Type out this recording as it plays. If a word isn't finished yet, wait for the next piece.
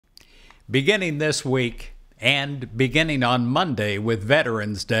Beginning this week and beginning on Monday with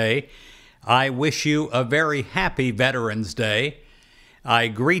Veterans Day, I wish you a very happy Veterans Day. I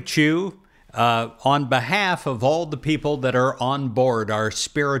greet you on behalf of all the people that are on board our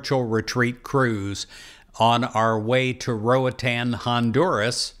spiritual retreat cruise on our way to Roatan,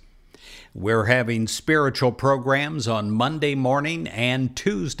 Honduras. We're having spiritual programs on Monday morning and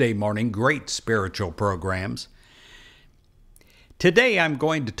Tuesday morning, great spiritual programs. Today I'm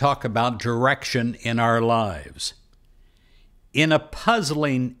going to talk about direction in our lives. In a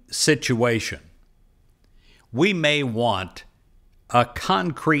puzzling situation, we may want a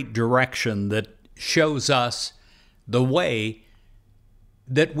concrete direction that shows us the way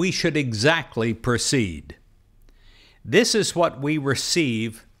that we should exactly proceed. This is what we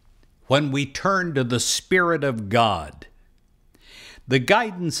receive when we turn to the Spirit of God. The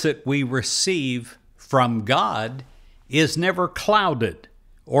guidance that we receive from God is never clouded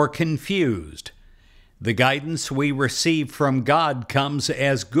or confused. The guidance we receive from God comes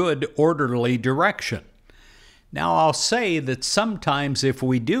as good, orderly direction. Now, I'll say that sometimes if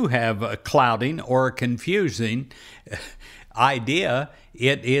we do have a clouding or a confusing idea,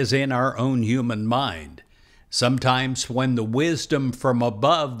 it is in our own human mind. Sometimes when the wisdom from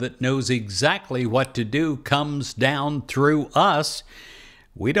above that knows exactly what to do comes down through us,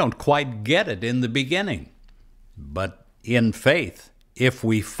 we don't quite get it in the beginning. But in faith, if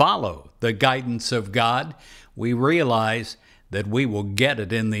we follow the guidance of God, we realize that we will get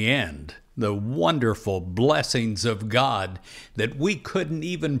it in the end. The wonderful blessings of God that we couldn't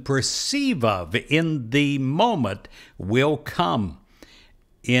even perceive of in the moment will come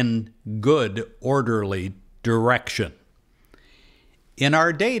in good, orderly direction. In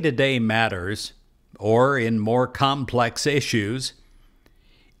our day-to-day matters, or in more complex issues,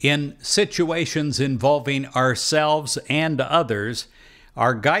 in situations involving ourselves and others,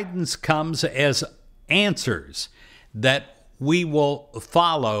 our guidance comes as answers that we will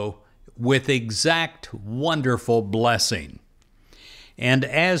follow with exact, wonderful blessing. And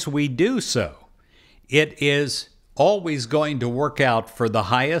as we do so, it is always going to work out for the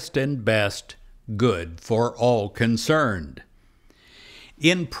highest and best good for all concerned.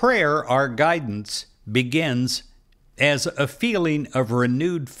 In prayer, our guidance begins as a feeling of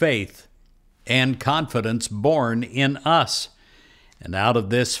renewed faith and confidence born in us. And out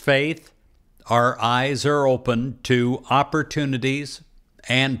of this faith, our eyes are open to opportunities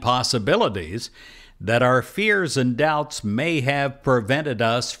and possibilities that our fears and doubts may have prevented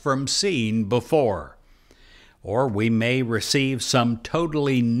us from seeing before. Or we may receive some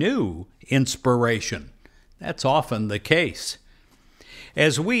totally new inspiration. That's often the case.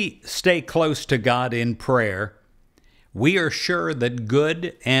 As we stay close to God in prayer, we are sure that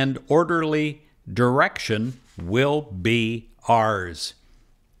good and orderly direction will be ours.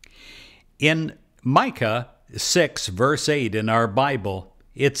 In Micah 6, verse 8 in our Bible,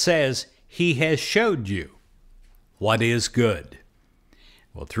 it says, "He has showed you what is good."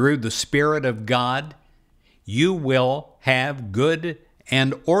 Well, through the Spirit of God, you will have good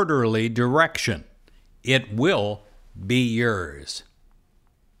and orderly direction. It will be yours.